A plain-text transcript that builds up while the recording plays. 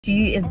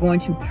She is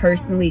going to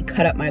personally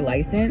cut up my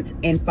license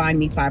and fine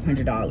me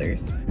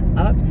 $500.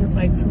 Up since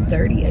like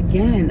 2:30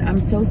 again.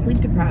 I'm so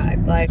sleep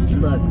deprived. Like,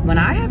 look, when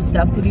I have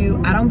stuff to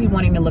do, I don't be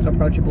wanting to look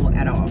approachable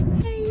at all.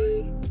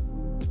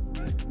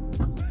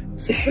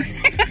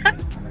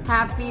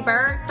 Happy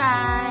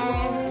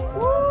birthday.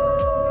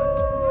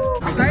 Woo!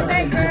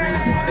 Birthday girl.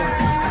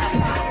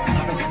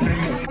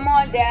 Come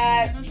on,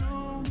 Dad.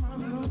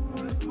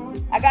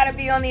 I gotta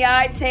be on the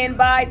I-10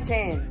 by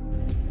 10.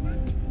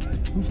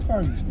 Whose car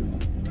are you stealing?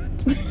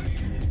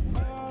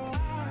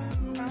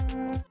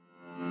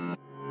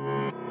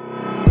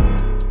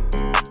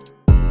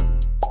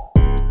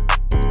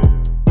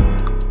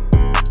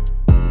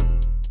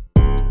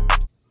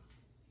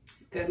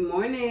 Good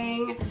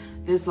morning.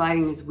 This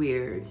lighting is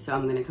weird, so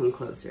I'm gonna come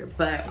closer.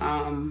 But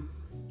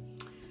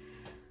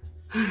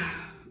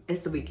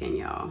it's the weekend,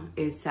 y'all.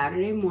 It's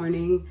Saturday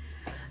morning.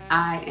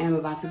 I am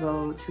about to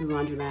go to the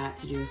laundromat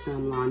to do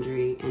some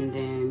laundry and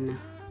then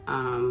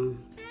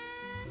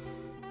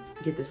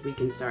get this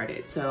weekend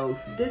started. So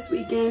this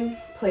weekend,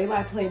 play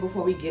by play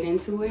before we get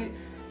into it.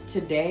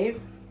 Today,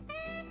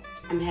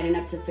 I'm heading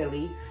up to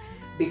Philly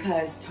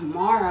because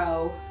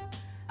tomorrow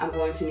I'm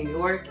going to New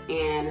York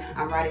and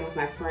I'm riding with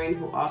my friend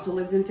who also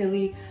lives in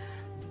Philly,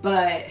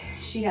 but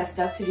she has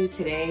stuff to do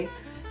today.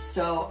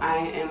 So I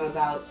am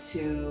about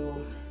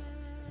to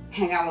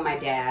hang out with my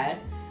dad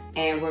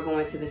and we're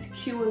going to this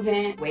Q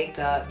event, wake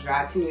up,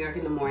 drive to New York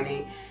in the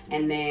morning,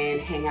 and then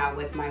hang out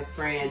with my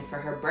friend for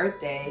her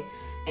birthday,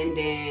 and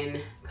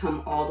then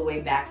come all the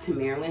way back to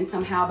Maryland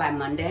somehow by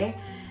Monday.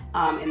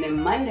 And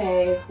then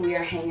Monday, we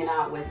are hanging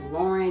out with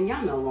Lauren.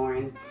 Y'all know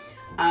Lauren.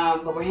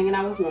 But we're hanging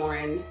out with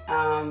Lauren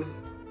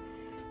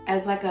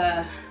as like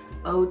a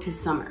ode to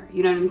summer.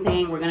 You know what I'm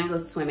saying? We're gonna go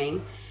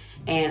swimming,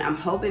 and I'm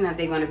hoping that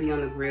they're gonna be on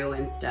the grill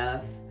and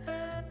stuff.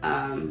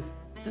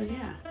 So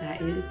yeah,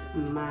 that is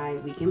my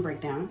weekend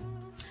breakdown.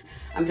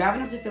 I'm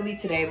driving up to Philly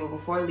today, but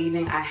before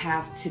leaving, I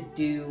have to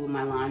do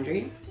my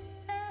laundry.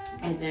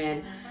 And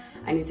then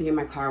I need to get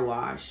my car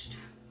washed.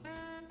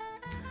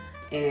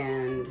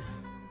 And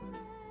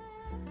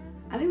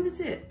I think that's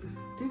it.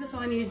 I think that's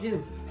all I need to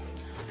do.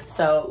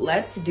 So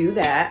let's do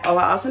that. Oh,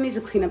 I also need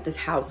to clean up this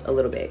house a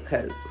little bit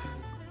because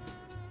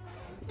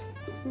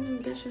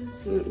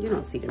dishes, you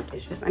don't see them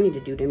dishes. I need to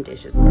do them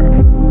dishes,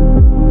 girl.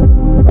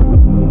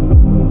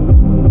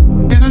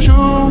 Can I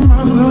show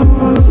my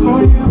love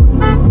for you?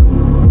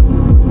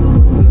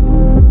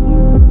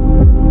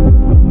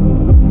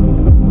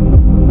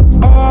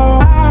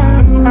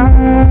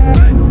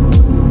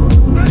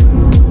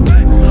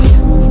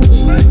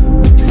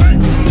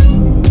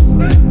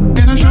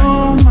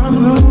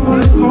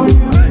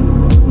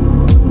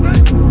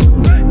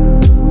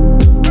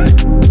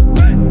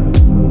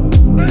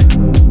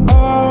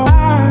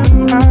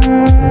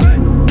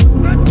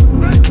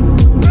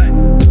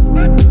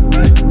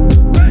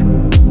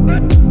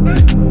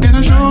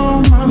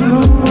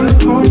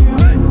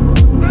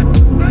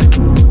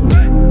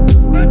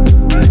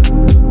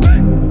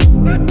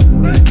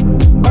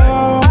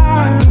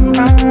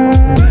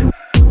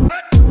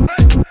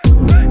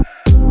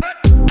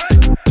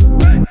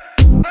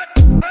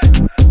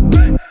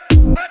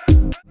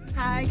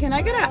 Can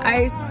I get an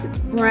iced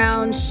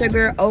brown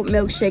sugar oat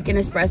milkshake and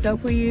espresso,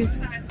 please?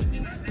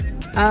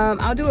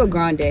 I'll do a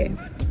grande.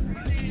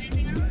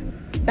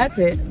 That's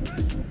it.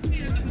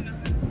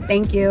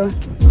 Thank you.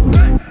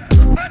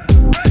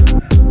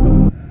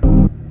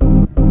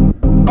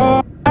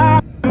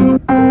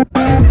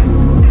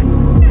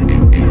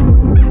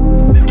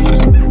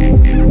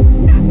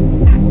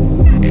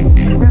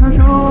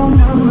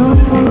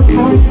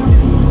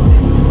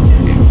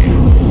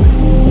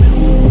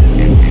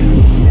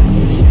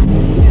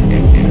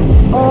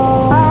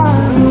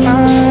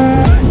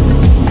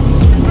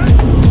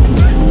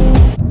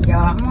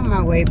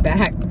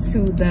 Back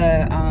to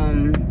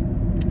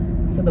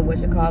the what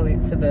you call it,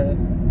 to the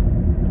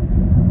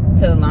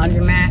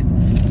laundromat,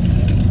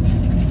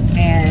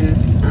 and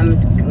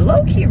I'm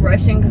low-key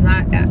rushing because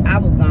I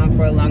was gone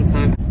for a long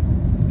time.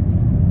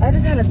 I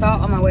just had a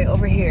thought on my way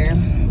over here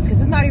because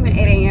it's not even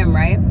 8 a.m.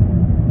 right?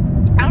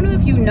 I don't know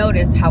if you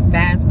noticed how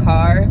fast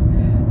cars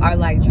are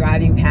like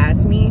driving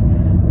past me.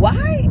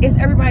 Why is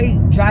everybody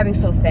driving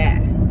so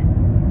fast?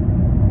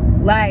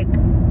 Like,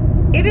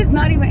 it is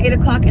not even 8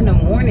 o'clock in the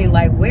morning.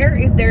 Like, where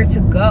is there to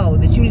go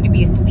that you need to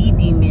be a speed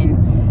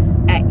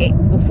demon at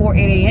before 8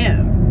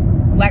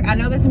 a.m.? Like, I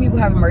know that some people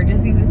have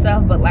emergencies and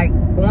stuff, but like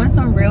on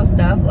some real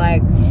stuff,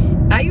 like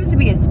I used to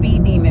be a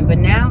speed demon, but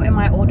now in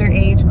my older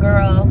age,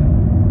 girl,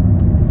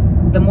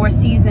 the more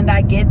seasoned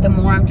I get, the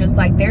more I'm just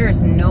like, there is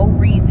no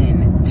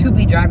reason to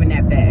be driving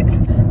that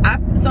fast. I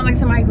sound like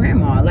somebody's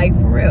grandma, like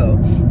for real.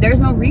 There's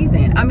no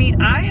reason. I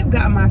mean, I have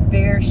gotten my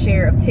fair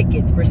share of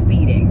tickets for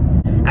speeding.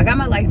 I got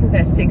my license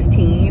at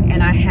 16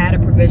 and I had a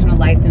provisional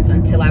license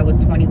until I was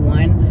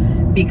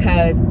 21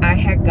 because I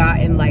had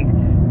gotten like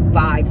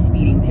 5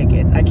 speeding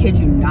tickets. I kid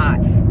you not.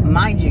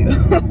 Mind you,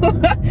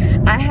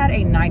 I had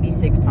a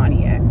 96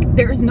 Pontiac.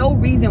 There's no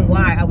reason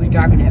why I was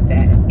driving that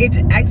fast.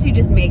 It actually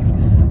just makes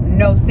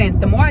no sense.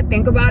 The more I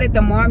think about it,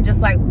 the more I'm just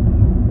like,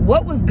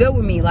 what was good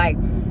with me? Like,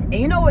 and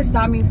you know what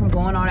stopped me from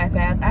going all that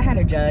fast? I had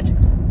a judge.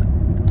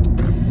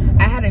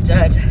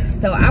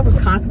 So I was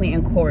constantly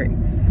in court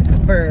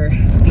for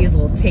these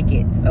little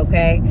tickets,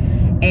 okay?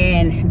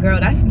 And girl,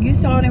 you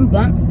saw them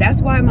bumps.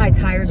 That's why my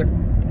tires are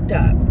f***ed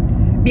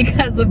up,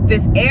 because of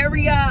this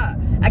area.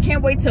 I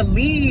can't wait to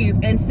leave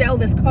and sell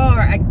this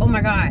car. Oh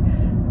my God.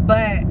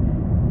 But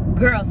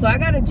girl, so I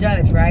got a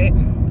judge, right?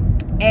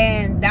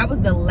 And that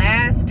was the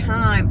last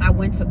time I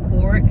went to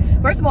court.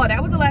 First of all,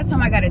 that was the last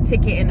time I got a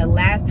ticket and the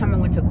last time I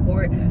went to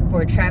court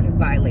for a traffic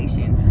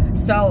violation.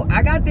 So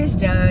I got this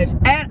judge,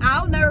 and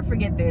I'll never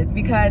forget this,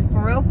 because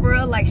for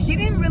real, like, she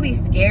didn't really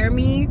scare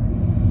me,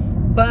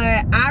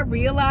 but I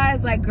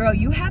realized, like, girl,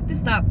 you have to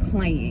stop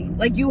playing.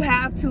 Like, you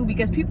have to,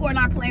 because people are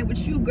not playing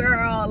with you,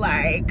 girl.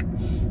 Like,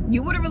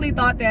 you would have really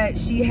thought that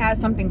she had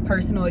something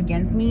personal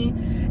against me.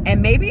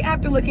 And maybe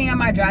after looking at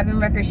my driving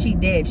record, she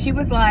did. She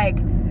was like,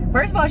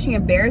 first of all, she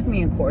embarrassed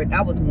me in court.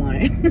 That was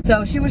one.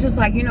 So she was just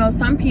like, you know,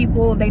 some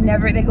people, they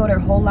go their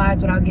whole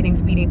lives without getting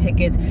speeding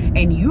tickets,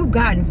 and you've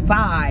gotten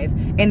 5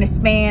 in the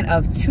span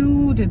of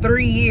 2 to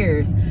 3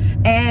 years.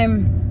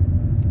 And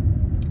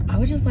I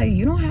was just like,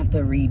 you don't have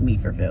to read me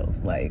for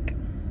filth. Like,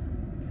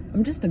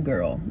 I'm just a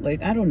girl.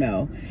 Like, I don't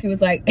know. He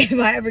was like, if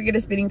I ever get a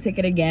speeding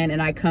ticket again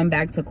and I come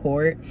back to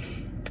court,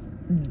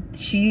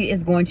 she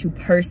is going to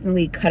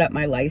personally cut up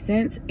my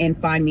license and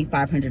fine me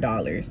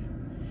 $500.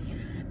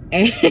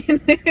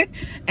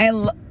 And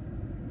lo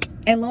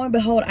and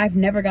behold, I've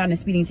never gotten a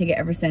speeding ticket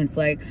ever since.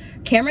 Like,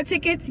 camera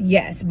tickets,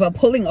 yes, but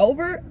pulling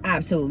over,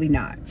 absolutely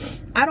not.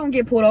 I don't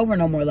get pulled over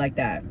no more like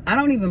that. I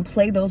don't even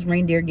play those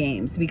reindeer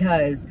games,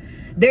 because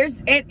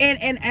there's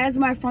and as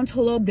my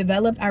frontal lobe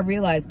developed, I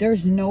realized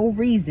there's no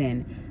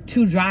reason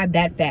to drive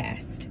that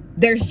fast.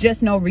 There's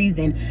just no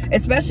reason,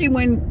 especially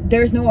when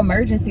there's no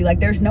emergency. Like,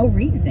 there's no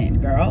reason,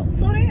 girl.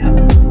 Slow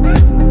down.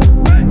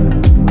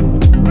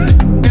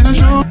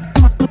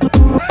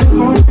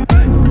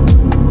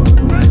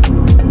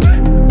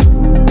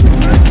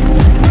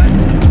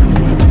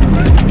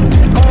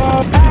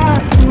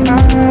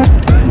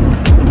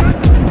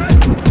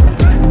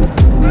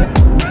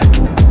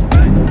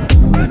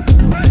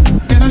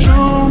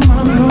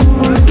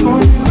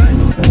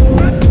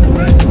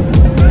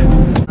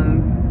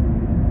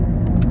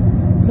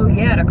 So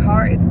yeah, the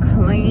car is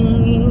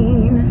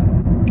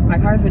clean. My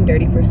car's been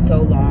dirty for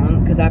so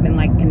long because I've been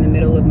like in the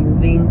middle of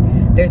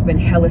moving. There's been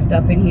hella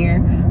stuff in here,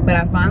 but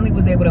I finally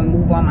was able to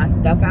move all my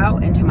stuff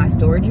out into my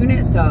storage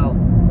unit, so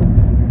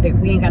that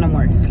we ain't got no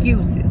more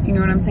excuses, you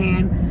know what I'm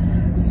saying?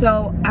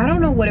 So I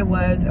don't know what it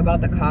was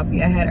about the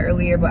coffee I had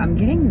earlier, but I'm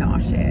getting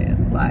nauseous.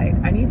 Like,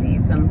 I need to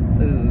eat some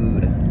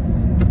food.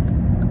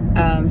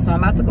 So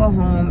I'm about to go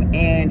home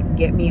and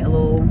get me a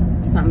little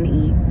something to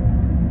eat,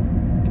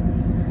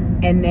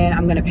 and then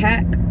I'm gonna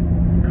pack,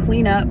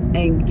 clean up,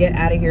 and get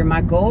out of here.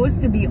 My goal is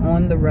to be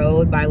on the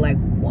road by like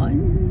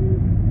 1.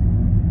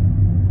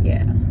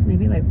 Yeah,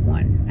 maybe like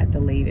 1 at the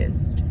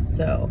latest.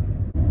 So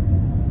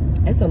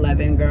it's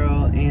 11,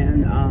 girl,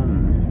 and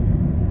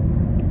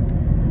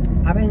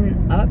I've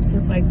been up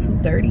since like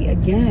 2:30.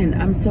 Again,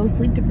 I'm so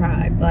sleep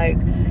deprived.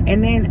 Like,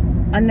 and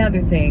then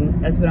another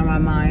thing that's been on my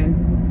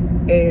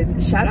mind is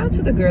shout out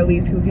to the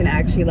girlies who can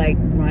actually like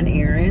run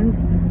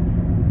errands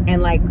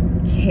and like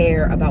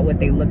care about what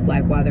they look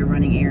like while they're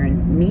running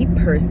errands. Me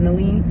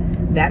personally,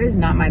 that is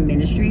not my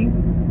ministry,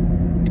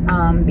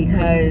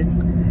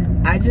 because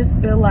I just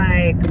feel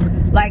like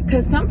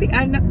because some people,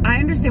 I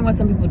understand why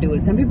some people do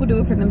it. Some people do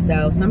it for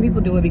themselves. Some people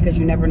do it because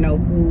you never know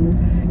who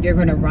you're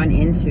gonna run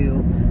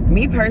into.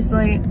 Me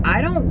personally,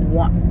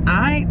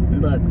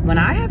 look, when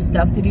I have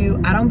stuff to do,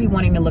 I don't be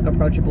wanting to look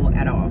approachable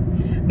at all,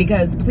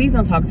 because please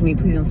don't talk to me,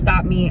 please don't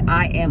stop me.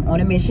 I am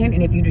on a mission,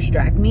 and if you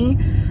distract me,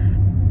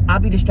 I'll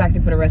be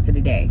distracted for the rest of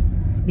the day,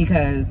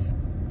 because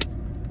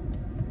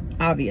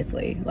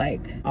obviously,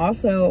 like,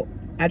 also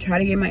I try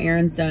to get my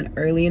errands done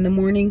early in the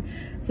morning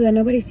so that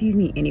nobody sees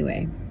me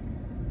anyway.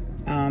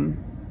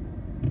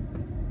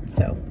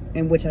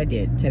 In which I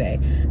did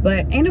today,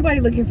 but ain't nobody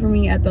looking for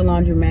me at the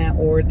laundromat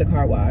or the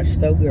car wash.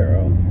 So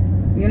girl,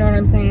 you know what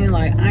I'm saying?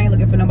 Like, I ain't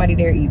looking for nobody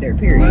there either,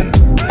 period.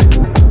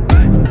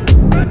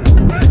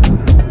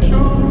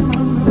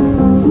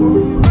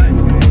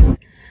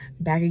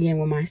 Back again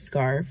with my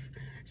scarf.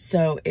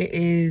 So it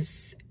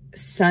is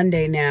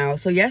Sunday now.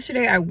 So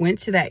yesterday I went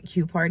to that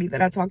Q party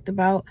that I talked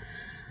about,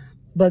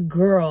 but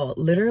girl,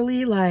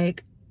 literally,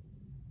 like,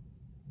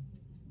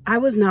 I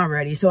was not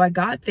ready. So I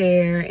got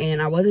there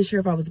and I wasn't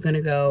sure if I was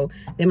gonna go.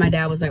 Then my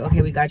dad was like,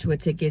 okay, we got you a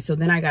ticket. So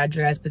then I got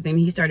dressed, but then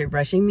he started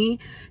rushing me.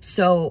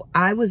 So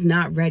I was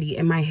not ready,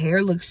 and my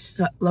hair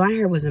my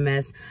hair was a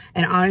mess.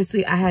 And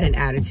honestly, I had an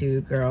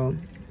attitude, girl.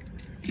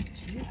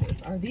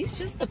 Jesus, are these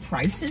just the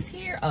prices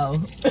here?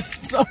 Oh,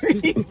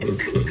 sorry.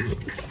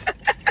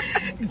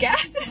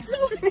 Gas is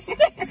so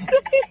expensive.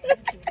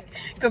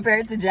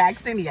 Compared to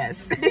Jackson,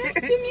 yes. Yes,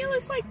 Jamil,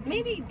 it's like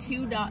maybe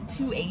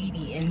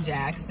 $2.80 in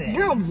Jackson.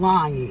 You're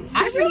lying.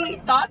 I really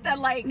thought that,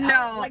 like,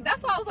 no. Like,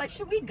 that's why I was like,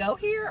 should we go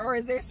here, or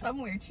is there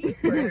somewhere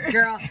cheaper?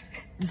 Girl,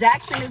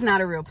 Jackson is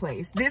not a real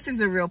place. This is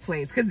a real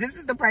place, because this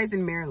is the price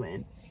in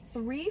Maryland.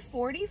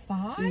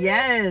 $3.45?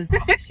 Yes.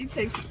 She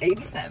takes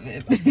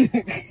 87.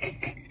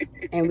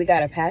 And we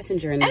got a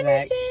passenger in the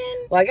back.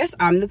 Well, I guess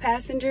I'm the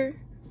passenger.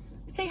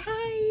 Say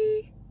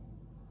hi.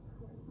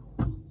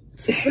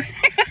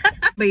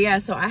 But yeah,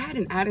 so I had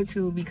an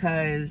attitude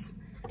because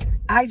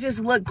I just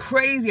look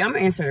crazy. I'm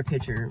gonna insert a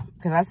picture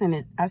because I sent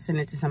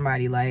it to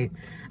somebody. Like,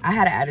 I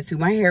had an attitude.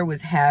 My hair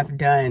was half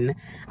done.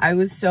 I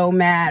was so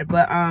mad.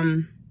 But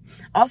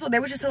also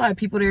there was just a lot of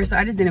people there, so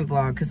I just didn't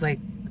vlog because like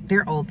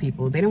they're old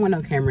people. They don't want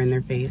no camera in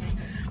their face.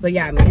 But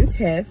yeah, me and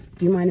Tiff,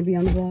 do you mind to be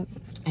on the vlog?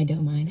 I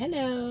don't mind.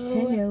 Hello.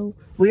 Hello.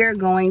 We are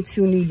going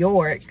to New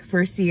York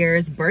for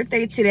Sierra's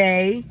birthday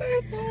today.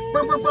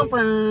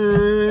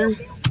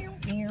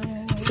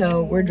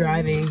 So we're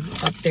driving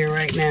up there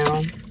right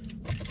now.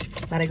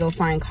 Gotta go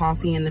find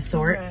coffee and the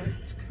sort.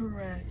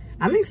 Correct.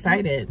 I'm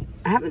excited.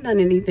 I haven't done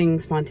anything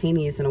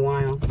spontaneous in a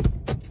while.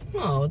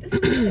 Oh, this is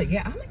good.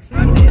 Yeah, I'm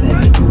excited.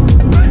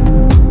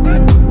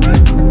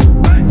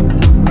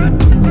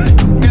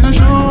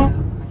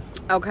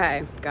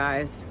 Okay,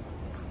 guys.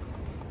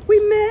 We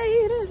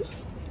made it.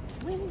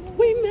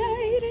 We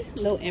made it.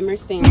 Little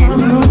Emerson.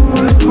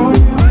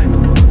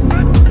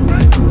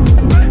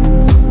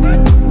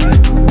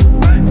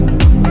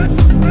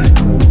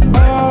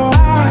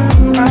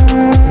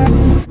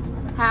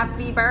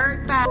 Happy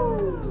birthday.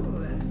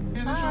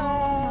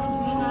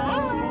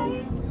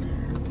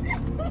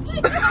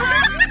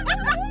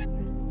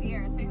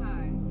 Sierra, say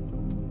hi.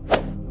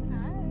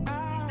 Hi.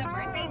 She's the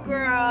birthday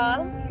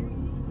girl.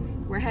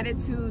 We're headed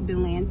to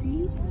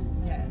Delancey,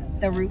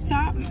 the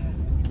rooftop,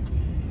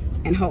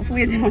 and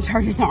hopefully they don't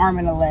charge us an arm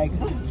and a leg.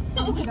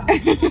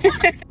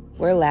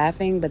 We're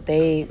laughing, but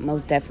they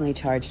most definitely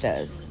charged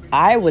us.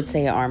 I would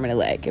say an arm and a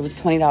leg. It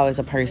was $20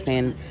 a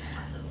person.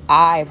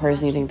 I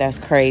personally think that's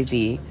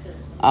crazy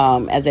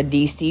as a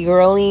DC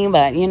girlie,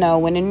 but you know,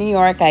 when in New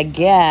York, I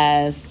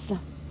guess.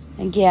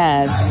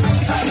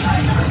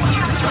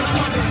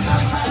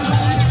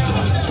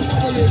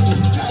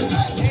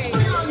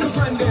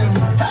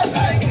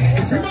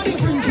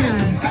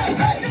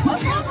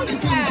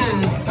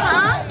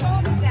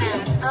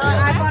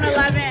 iPhone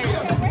 11.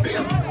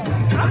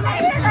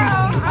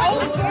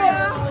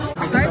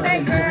 Birthday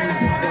girl.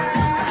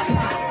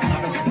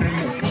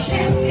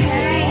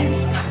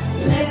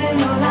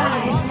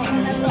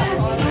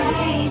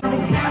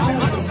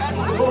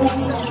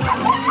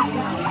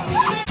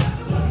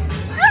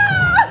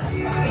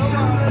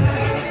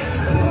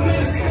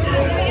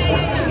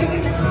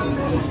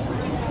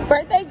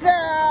 Birthday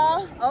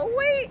girl. Oh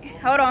wait.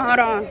 Hold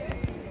on.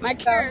 My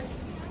car.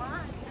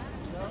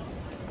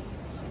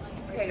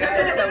 Okay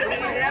guys, so we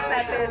ended up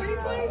at this,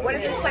 what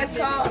is this place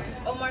called?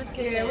 Omar's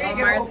Kitchen.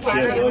 Omar's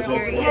Kitchen.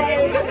 Here he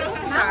is.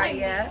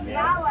 Sharia.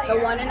 The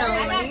one and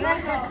only.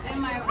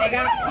 They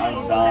got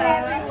pizza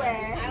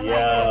everywhere. Yo,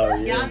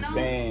 you're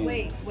insane.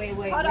 Wait.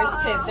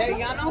 Where's Tiff?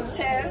 Y'all know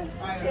Tiff.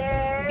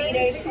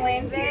 B-Day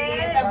Twin B,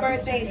 the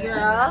birthday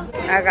girl.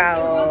 I got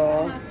a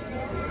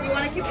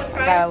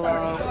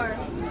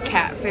little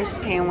catfish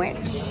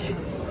sandwich.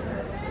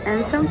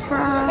 And some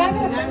fries.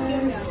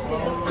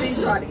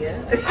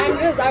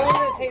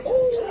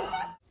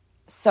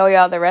 So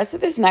y'all, the rest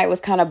of this night was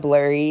kind of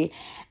blurry,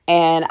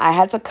 and I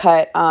had to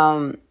cut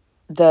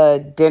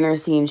the dinner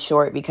scene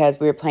short because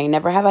we were playing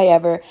Never Have I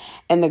Ever,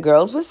 and the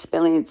girls was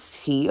spilling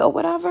tea or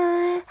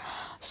whatever.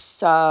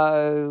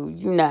 So,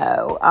 you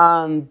know,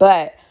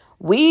 but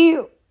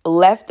we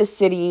left the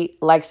city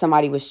like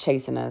somebody was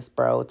chasing us,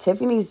 bro.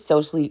 Tiffany's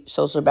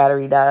social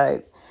battery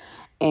died.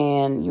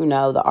 And, you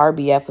know, the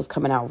RBF was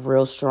coming out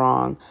real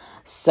strong.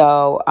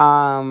 So,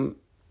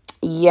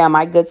 yeah,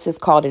 my good sis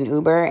called an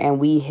Uber and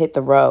we hit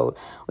the road.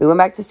 We went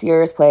back to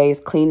Sierra's place,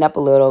 cleaned up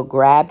a little,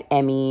 grabbed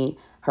Emmy,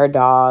 her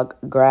dog,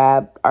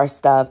 grabbed our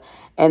stuff.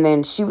 And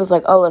then she was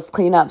like, oh, let's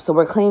clean up. So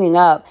we're cleaning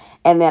up.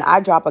 And then I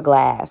drop a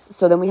glass.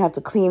 So then we have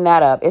to clean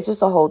that up. It's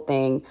just a whole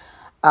thing.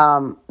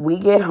 We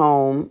get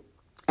home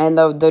and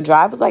the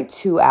drive was like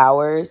 2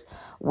 hours,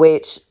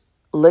 which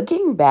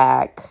looking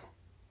back,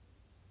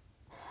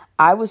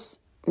 I was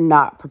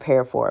not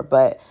prepared for it,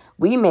 but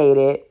we made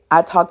it.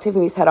 I talked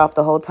Tiffany's head off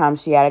the whole time.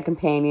 She had a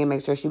companion,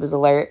 make sure she was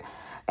alert,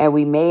 and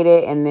we made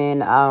it. And then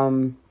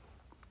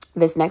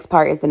this next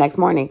part is the next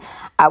morning.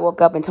 I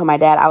woke up and told my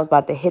dad I was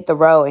about to hit the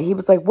road, and he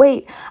was like,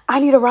 wait, I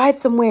need a ride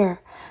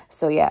somewhere.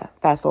 So yeah,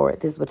 fast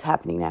forward. This is what's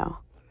happening now.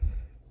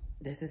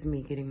 This is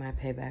me getting my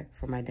payback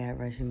for my dad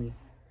rushing me.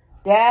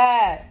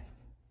 Dad!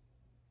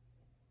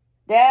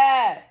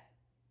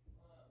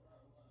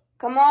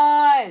 Come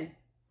on!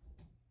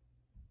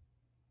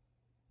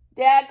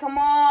 Dad, come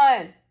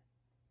on.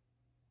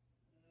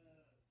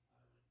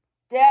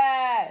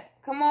 Dad,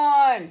 come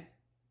on.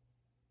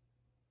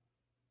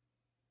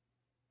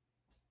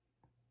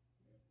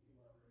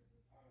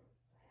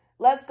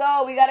 Let's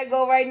go. We got to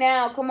go right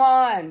now. Come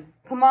on.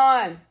 Come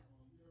on,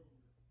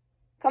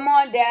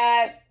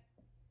 Dad.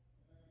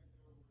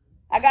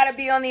 I got to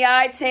be on the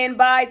I-10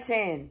 by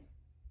 10.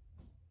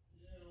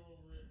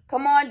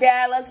 Come on,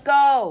 Dad. Let's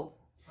go.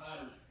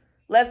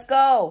 Let's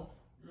go.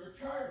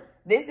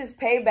 This is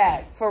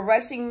payback for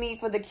rushing me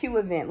for the Q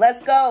event.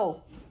 Let's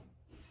go.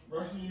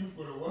 Rushing you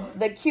for the what?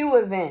 The Q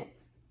event.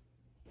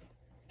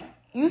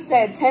 You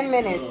said 10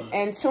 minutes,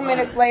 and 2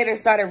 minutes later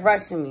started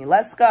rushing me.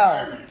 Let's go.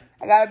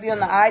 I gotta be on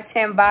the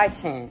I-10 by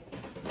 10.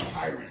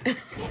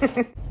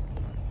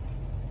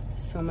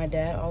 So my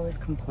dad always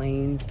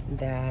complains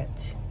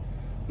that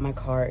my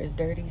car is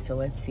dirty. So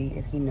let's see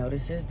if he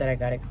notices that I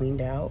got it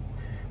cleaned out,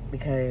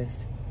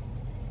 because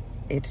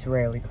it's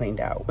rarely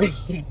cleaned out when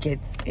he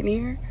gets in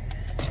here.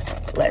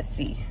 Let's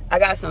see. I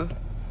got some.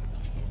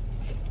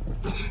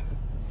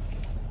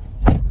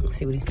 Let's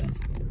see what he says.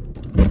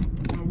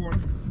 Water.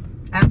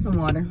 I have some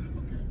water.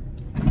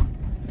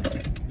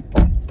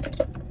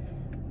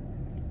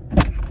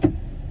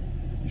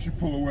 You should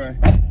pull away.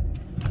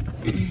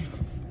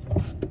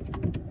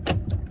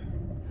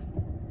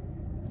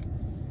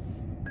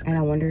 And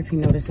I wonder if he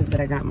notices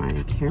that I got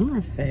my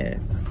camera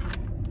fixed.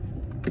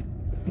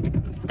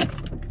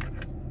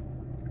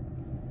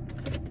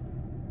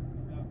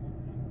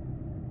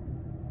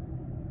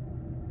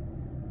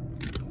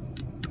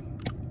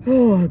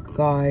 Oh,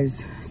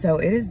 guys. So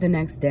it is the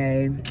next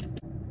day.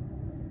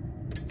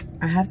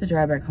 I have to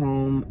drive back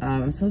home.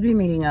 I'm supposed to be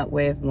meeting up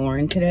with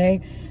Lauren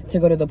today to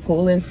go to the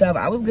pool and stuff.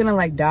 I was gonna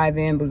like dive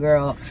in, but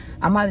girl,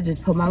 I'm about to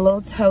just put my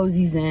little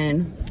toesies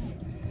in.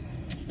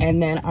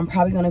 And then I'm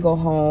probably gonna go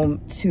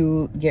home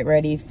to get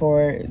ready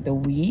for the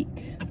week.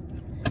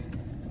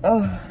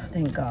 Oh,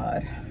 thank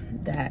God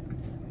that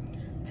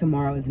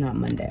tomorrow is not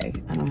Monday.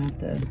 I don't have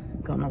to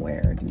go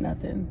nowhere or do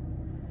nothing.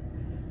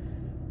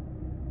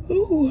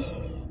 Ooh,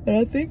 but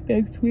I think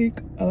next week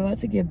I'm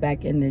about to get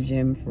back in the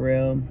gym for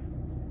real.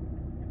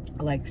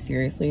 Like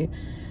seriously,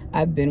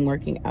 I've been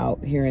working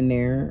out here and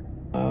there,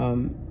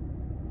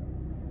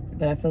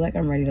 but I feel like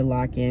I'm ready to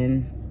lock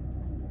in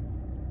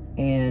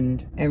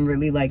and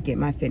really like get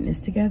my fitness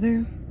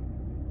together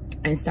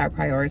and start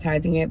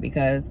prioritizing it,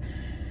 because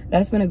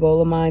that's been a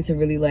goal of mine, to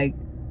really like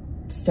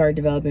start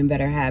developing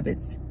better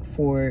habits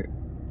to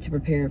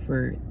prepare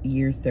for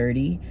year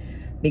 30,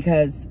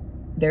 because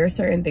there are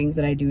certain things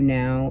that I do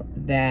now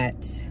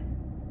that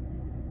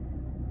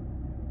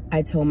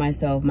I told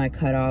myself my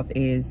cutoff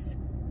is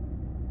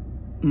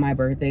my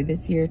birthday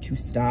this year to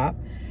stop,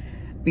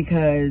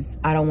 because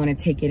I don't want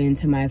to take it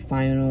into my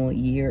final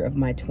year of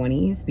my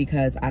 20s,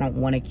 because I don't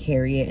want to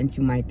carry it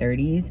into my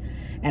 30s.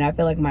 And I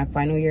feel like my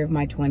final year of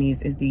my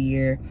 20s is the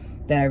year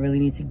that I really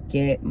need to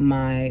get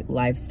my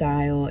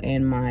lifestyle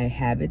and my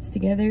habits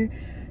together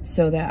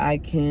so that I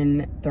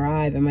can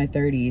thrive in my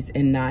 30s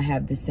and not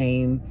have the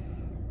same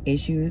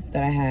issues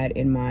that I had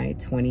in my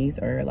 20s,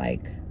 or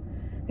like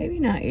maybe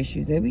not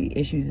issues, maybe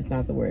issues is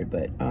not the word,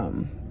 but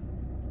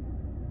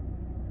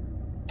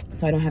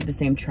so I don't have the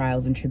same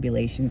trials and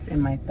tribulations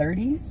in my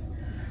 30s,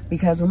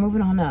 because we're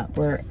moving on up.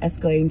 We're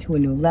escalating to a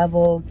new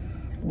level.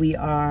 We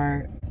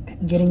are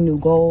getting new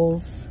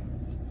goals,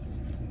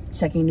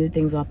 checking new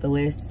things off the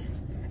list,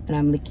 and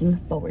I'm looking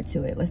forward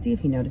to it. Let's see if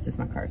he notices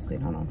my car's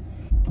clean. Hold on.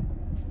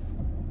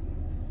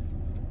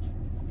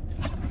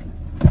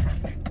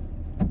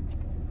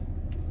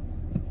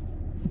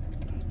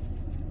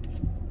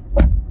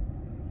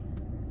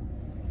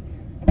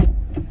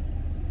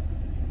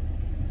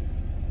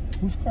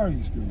 Whose car are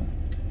you stealing?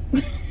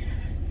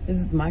 This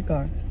is my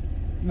car.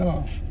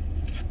 No.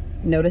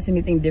 Notice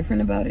anything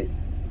different about it?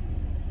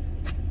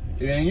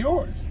 It ain't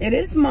yours. It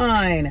is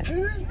mine. It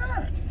is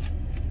not.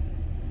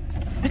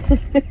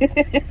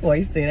 Why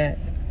you say that?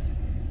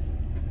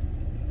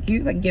 Can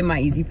you like, get my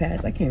easy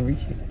pass? I can't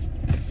reach it.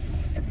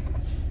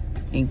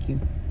 Thank you.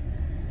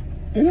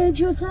 It ain't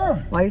your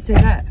car. Why you say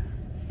that?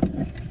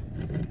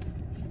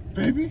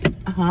 Baby,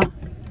 Uh-huh.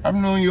 I've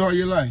known you all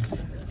your life.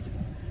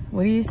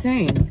 What are you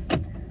saying?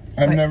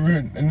 I've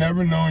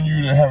never known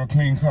you to have a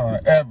clean car,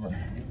 ever.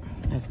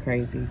 That's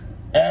crazy.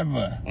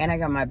 Ever. And I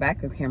got my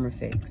backup camera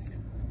fixed.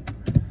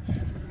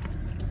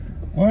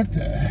 What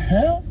the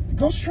hell?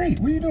 Go straight.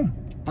 What are you doing?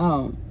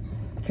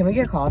 Can we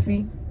get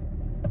coffee?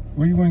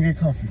 Where you going to get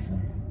coffee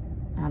from?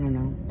 I don't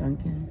know,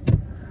 Dunkin'.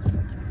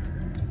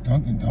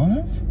 Dunkin'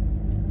 Donuts?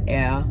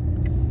 Yeah.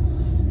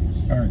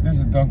 All right, there's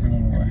a Dunkin'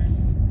 on the way.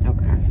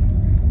 Okay.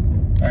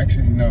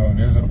 Actually, no,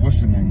 there's a, what's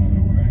the name on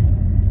the way?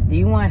 Do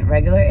you want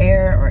regular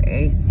air or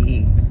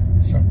AC?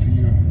 It's up to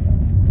you.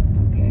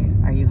 Okay.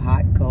 Are you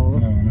hot,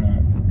 cold? No, I'm not.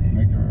 Okay.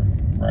 Make her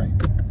right.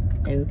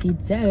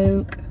 Okie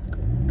doke.